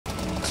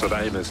So the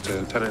aim is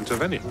to turn it into a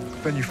venue.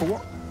 Venue for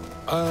what?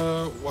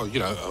 Well, you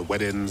know,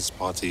 weddings,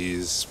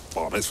 parties,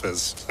 bar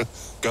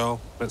mitzvahs,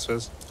 girl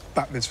mitzvahs.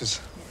 Bat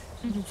mitzvahs.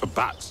 For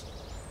bats.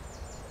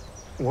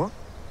 What?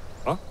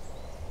 Huh?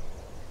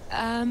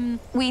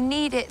 We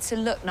need it to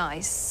look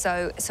nice,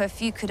 so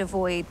if you could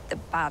avoid the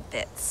bad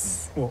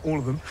bits. Well, all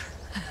of them.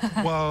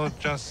 Well,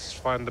 just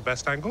find the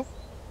best angle.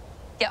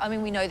 Yeah, I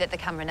mean, we know that the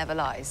camera never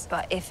lies,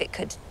 but if it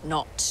could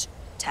not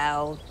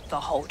tell the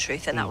whole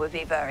truth, then that would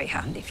be very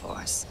handy for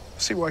us.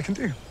 See what I can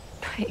do.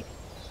 Right.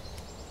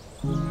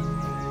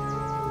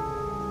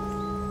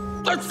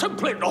 There's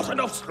simply not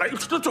enough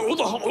slates to do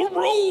the whole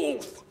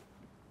roof!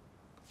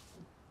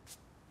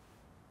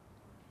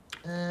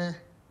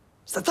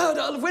 It's the third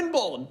Earl of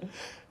Wimborne.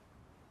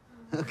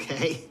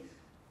 OK.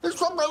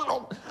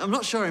 I'm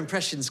not sure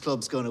Impressions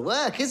Club's going to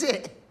work, is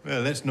it?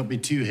 Well, let's not be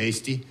too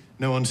hasty.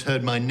 No one's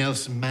heard my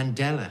Nelson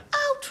Mandela.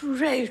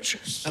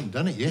 Outrageous. Haven't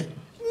done it yet.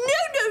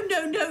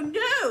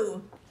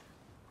 No.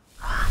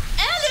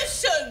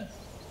 Alison!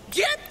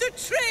 Get the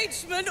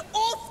tradesman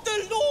off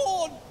the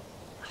lawn!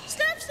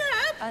 Snap.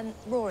 And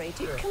Rory,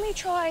 can we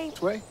try...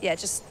 This way? Yeah,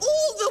 just...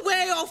 All the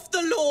way off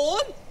the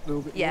lawn! A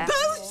little bit. Yeah.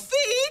 Both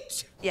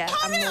feet! Yeah,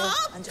 Hurry and more,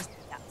 up! and just...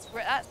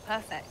 That's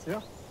perfect.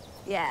 Yeah?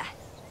 Yeah.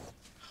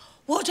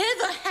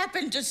 Whatever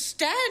happened to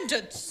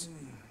standards?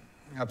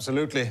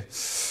 Absolutely.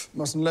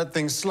 Mustn't let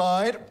things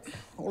slide.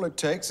 All it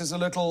takes is a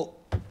little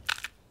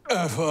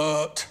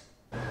effort.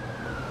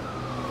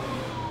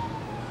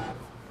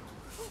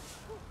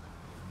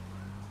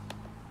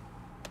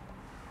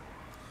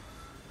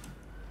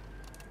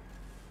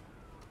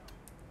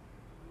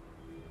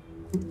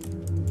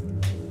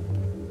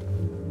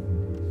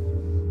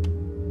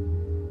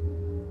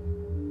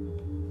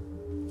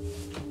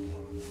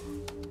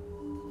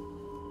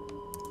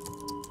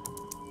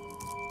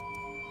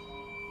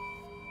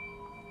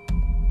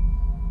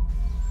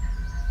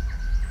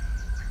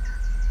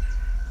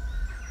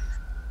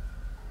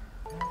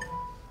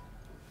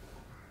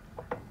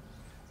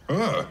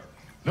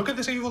 Look at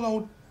this evil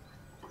old...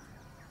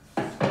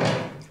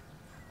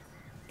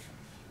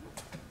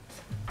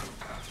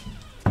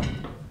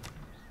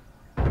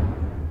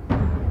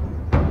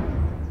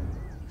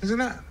 Isn't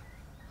that?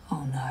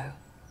 Oh, no.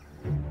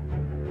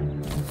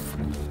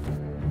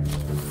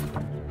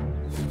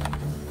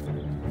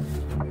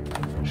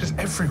 She's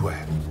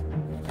everywhere.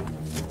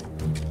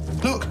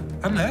 Look,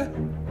 and there.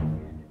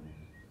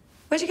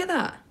 Where'd you get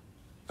that?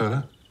 Don't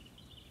know.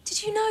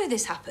 Did you know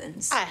this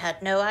happens? I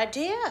had no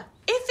idea.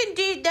 If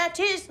indeed that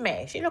is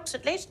May, she looks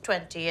at least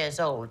 20 years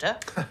older.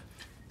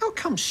 How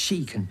come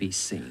she can be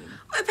seen?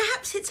 Well,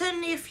 perhaps it's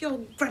only if you're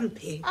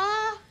grumpy.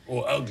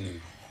 Or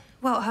ugly.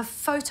 Well, her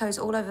photo's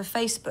all over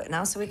Facebook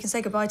now, so we can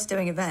say goodbye to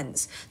doing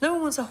events. No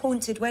one wants a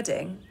haunted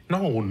wedding.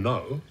 No one will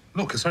know.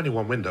 Look, it's only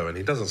one window and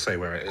he doesn't say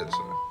where it is.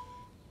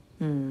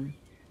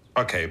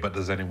 OK, but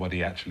does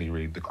anybody actually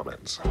read the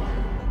comments?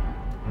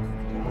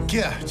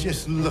 Yeah,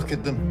 just look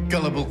at them.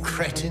 Gullible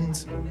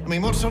cretins. I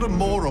mean, what sort of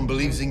moron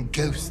believes in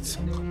ghosts?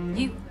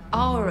 You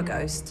are a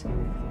ghost.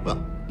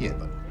 Well, yeah,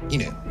 but, you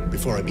know,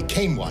 before I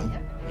became one,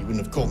 you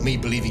wouldn't have caught me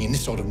believing in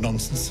this sort of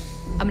nonsense.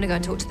 I'm gonna go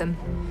and talk to them.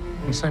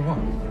 You say what?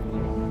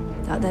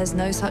 That there's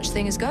no such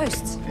thing as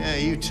ghosts. Yeah,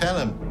 you tell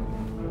them.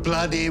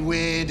 Bloody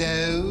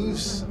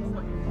weirdos.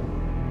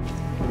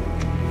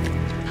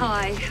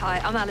 Hi,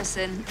 I'm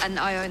Alison, and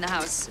I own the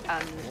house,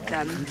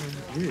 and,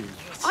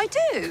 I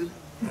do.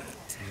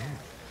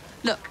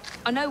 Look,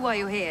 I know why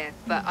you're here,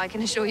 but I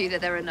can assure you that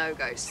there are no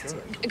ghosts.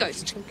 A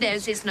ghost. There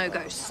is no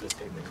ghost.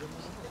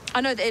 I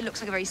know that it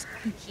looks like a very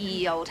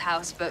spooky old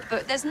house, but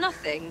there's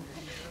nothing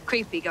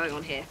creepy going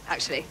on here,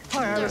 actually.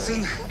 Hi,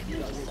 Alison.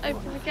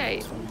 Open the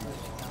gate.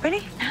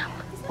 Ready? Now?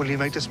 Will you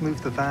make us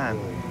move the van?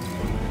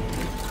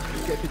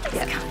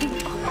 Yeah.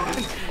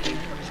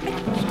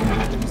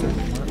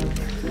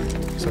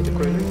 Something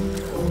crazy?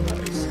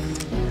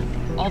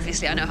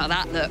 Obviously, I know how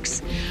that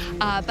looks,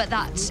 but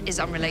that is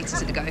unrelated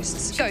to the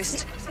ghosts.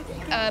 Ghost.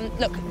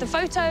 Look, the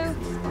photo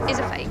is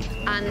a fake,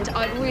 and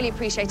I'd really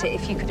appreciate it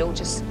if you could all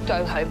just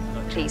go home,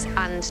 please,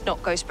 and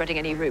not go spreading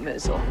any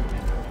rumours or...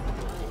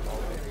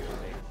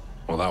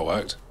 Well, that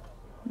worked.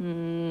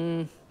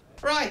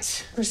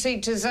 Right,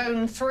 proceed to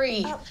zone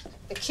 3.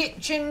 The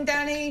kitchen,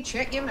 Danny,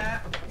 check your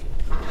map.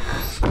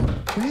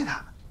 You hear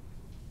that?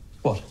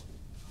 What?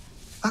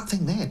 That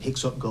thing there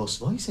picks up ghost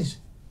voices.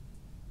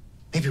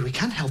 Maybe we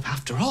can help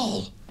after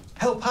all.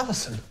 Help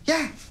Alison?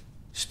 Yeah.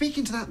 Speak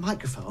into that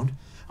microphone,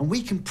 and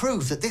we can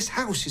prove that this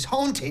house is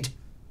haunted.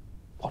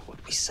 What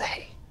would we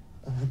say?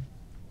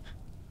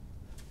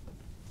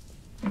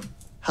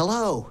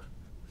 Hello.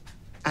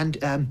 And,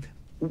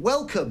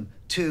 welcome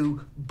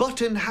to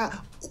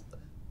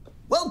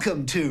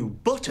Welcome to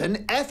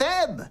Button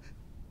FM.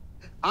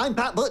 I'm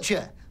Pat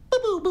Butcher.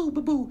 Boo boo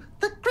boo boo.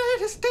 The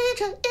greatest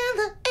teacher in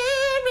the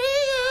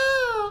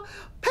area.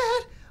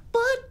 Pat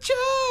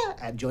Butcher.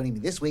 And joining me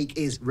this week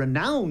is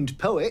renowned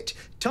poet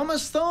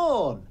Thomas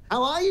Thorne.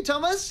 How are you,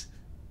 Thomas?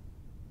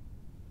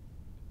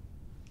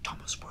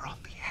 Thomas, we're on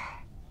the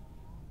air.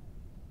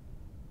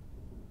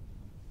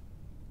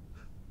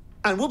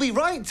 And we'll be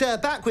right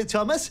back with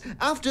Thomas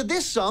after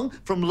this song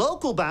from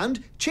local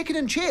band Chicken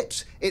and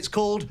Chips. It's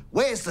called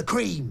Where's the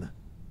Cream?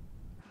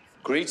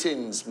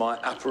 Greetings, my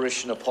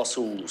apparition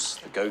apostles.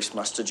 The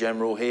Ghostmaster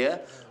General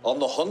here, on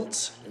the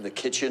hunt in the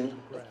kitchen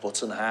of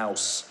Button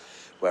House,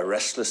 where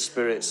restless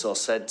spirits are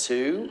said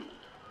to...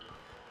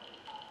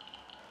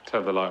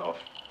 Turn the light off.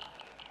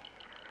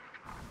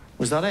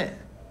 Was that it?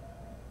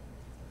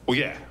 Well,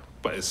 yeah,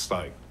 but it's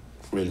like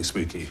really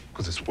spooky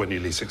because it's when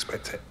you least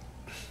expect it.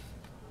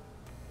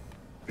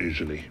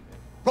 Usually.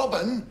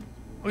 Robin?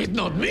 It's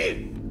not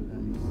me.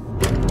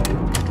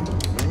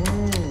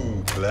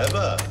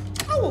 Clever.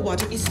 Oh, well, why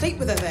don't you sleep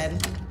with her then?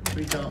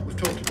 Sweetheart, we've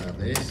talked about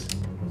this.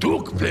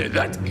 Don't play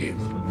that game.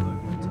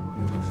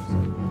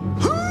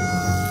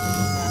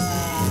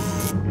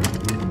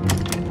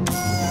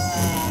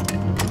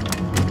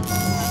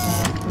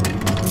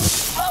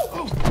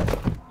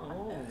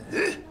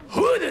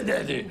 Who the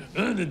daddy?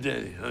 Oh, the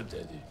daddy. Oh,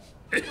 daddy.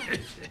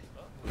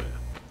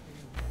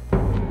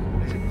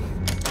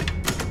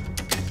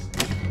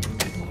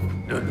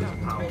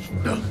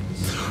 No.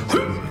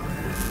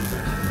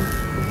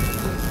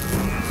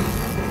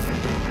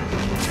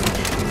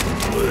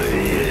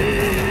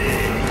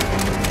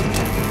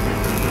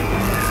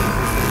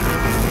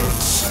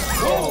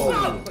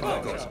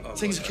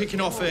 Things are kicking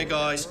off here,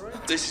 guys.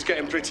 This is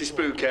getting pretty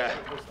spooky.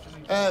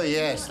 Oh,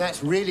 yes,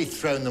 that's really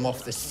thrown them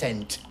off the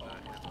scent.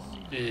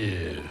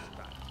 Yeah.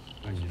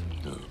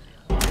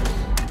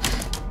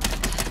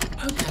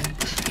 Okay,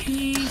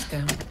 he's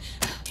down.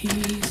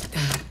 He's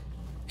down.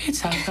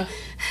 It's over.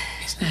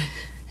 Isn't it?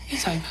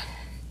 It's over. Do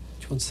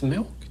you want some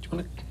milk? Do you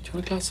want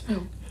a glass of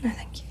milk? No,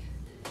 thank you.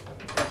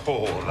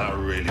 Oh, that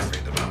really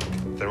freaked them out.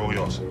 They're all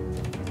yours.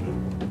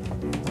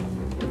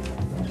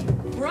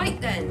 Right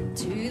then,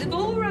 to the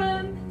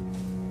ballroom.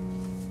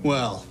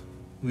 Well,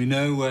 we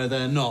know where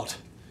they're not.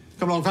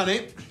 Come along,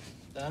 Fanny.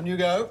 Down you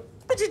go.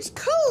 But it's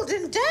cold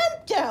and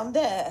damp down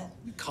there.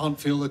 You can't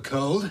feel the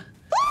cold.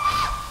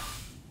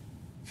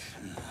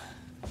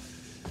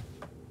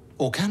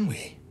 Or can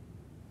we?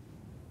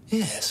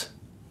 Yes.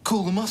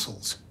 Cool the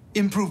muscles.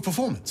 Improve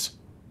performance.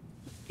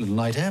 A little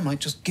night air might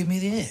just give me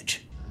the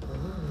edge.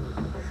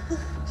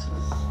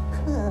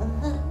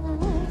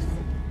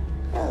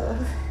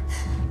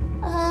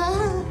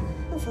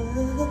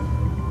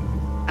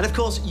 And of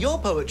course, your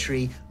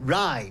poetry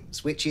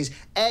rhymes, which is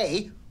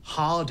A,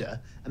 harder,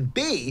 and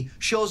B,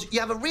 shows you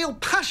have a real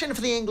passion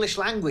for the English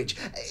language.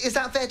 Is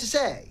that fair to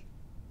say?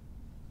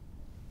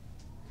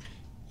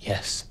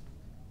 Yes.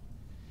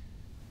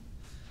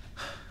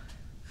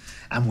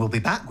 And we'll be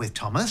back with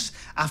Thomas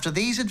after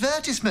these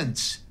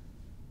advertisements.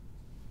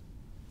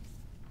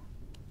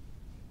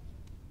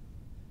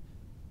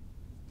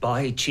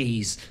 Buy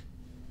cheese.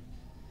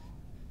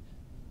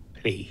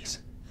 Please.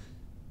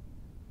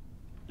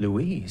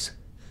 Louise.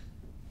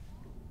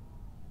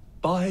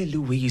 Buy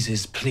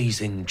Louise's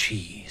pleasing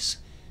cheese.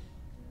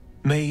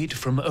 Made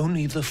from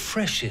only the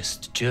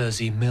freshest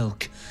Jersey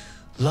milk,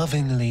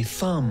 lovingly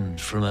thumbed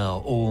from our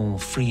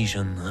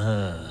all-Frisian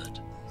herd.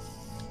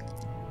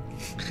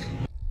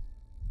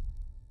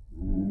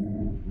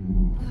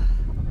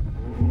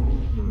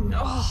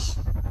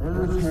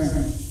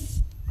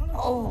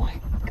 Oh my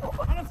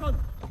God.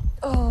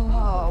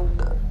 Oh.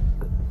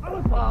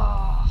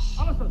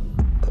 Alison!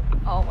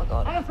 Oh my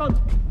God. Alison!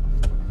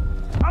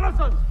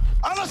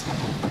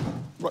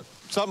 Right,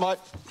 start, Mike.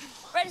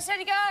 Ready,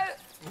 steady, go.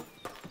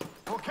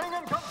 For King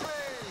and Country!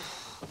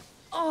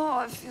 Oh,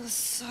 I feel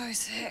so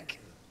sick.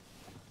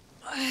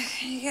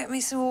 Can you get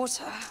me some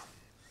water?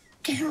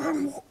 Get your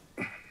own what?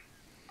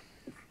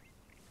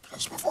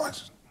 That's my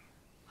voice.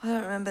 I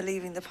don't remember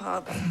leaving the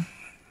pub.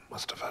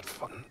 Must have had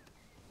fun.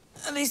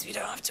 At least we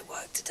don't have to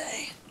work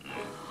today.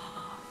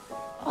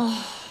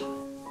 Oh.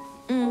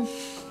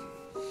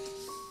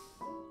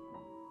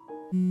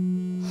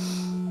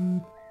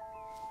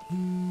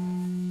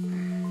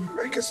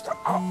 Make it stop.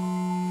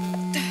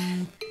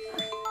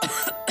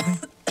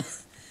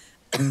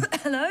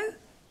 Hello?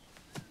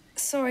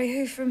 Sorry,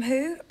 who from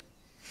who?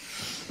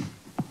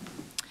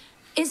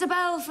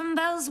 Isabel from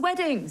Belle's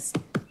Weddings.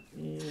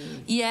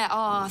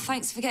 Yeah,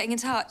 thanks for getting in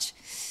touch.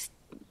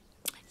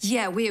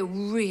 Yeah, we're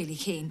really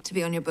keen to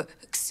be on your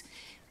books.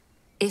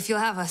 If you'll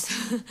have us.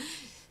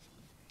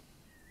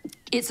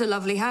 It's a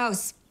lovely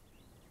house.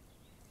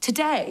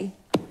 Today,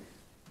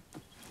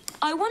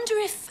 I wonder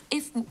if...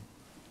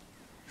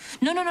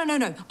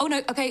 No. Oh,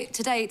 no, OK,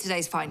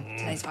 today's fine.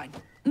 Today's fine.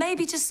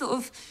 Maybe just sort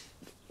of,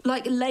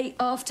 like, late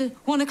after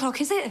 1 o'clock,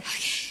 is it?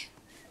 OK.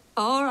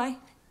 All right.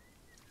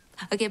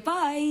 OK,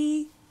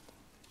 bye.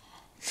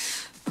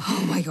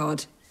 Oh, my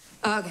God.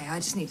 OK, I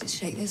just need to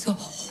shake this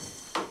off.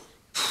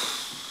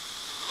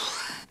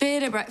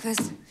 Bit of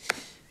breakfast.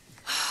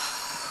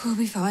 We'll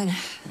be fine.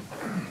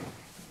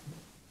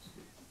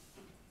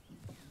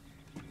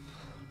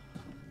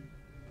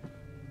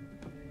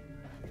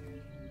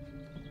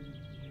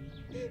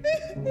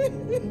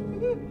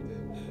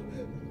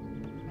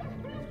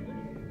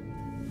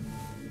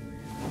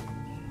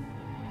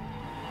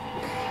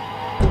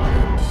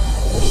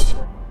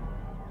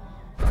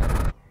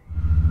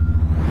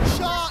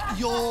 Shut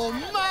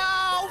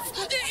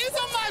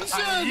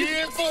Alison!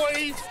 Yeah,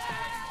 boy!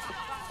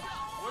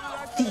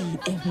 The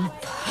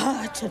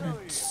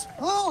impertinence.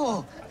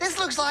 Oh, this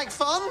looks like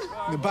fun.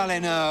 The ballet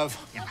nerve.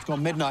 It's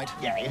gone midnight.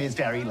 Yeah, it is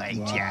very late.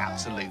 Yeah,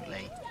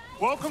 absolutely.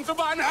 Welcome to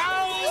my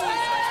house!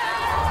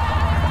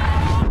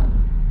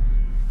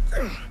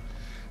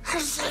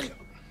 Alison!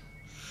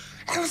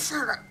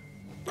 Alison!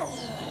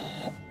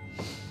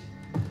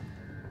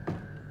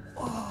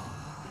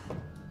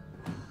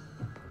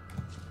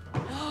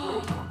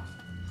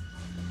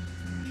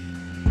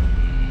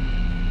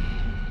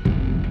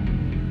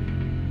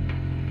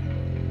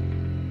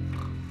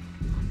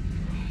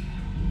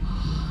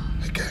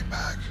 It came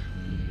back.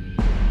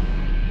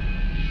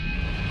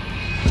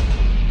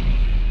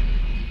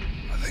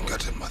 I think I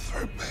did my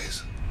throat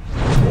bass.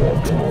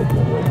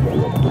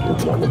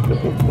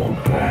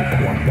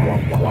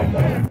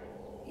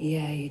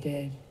 Yeah, you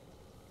did.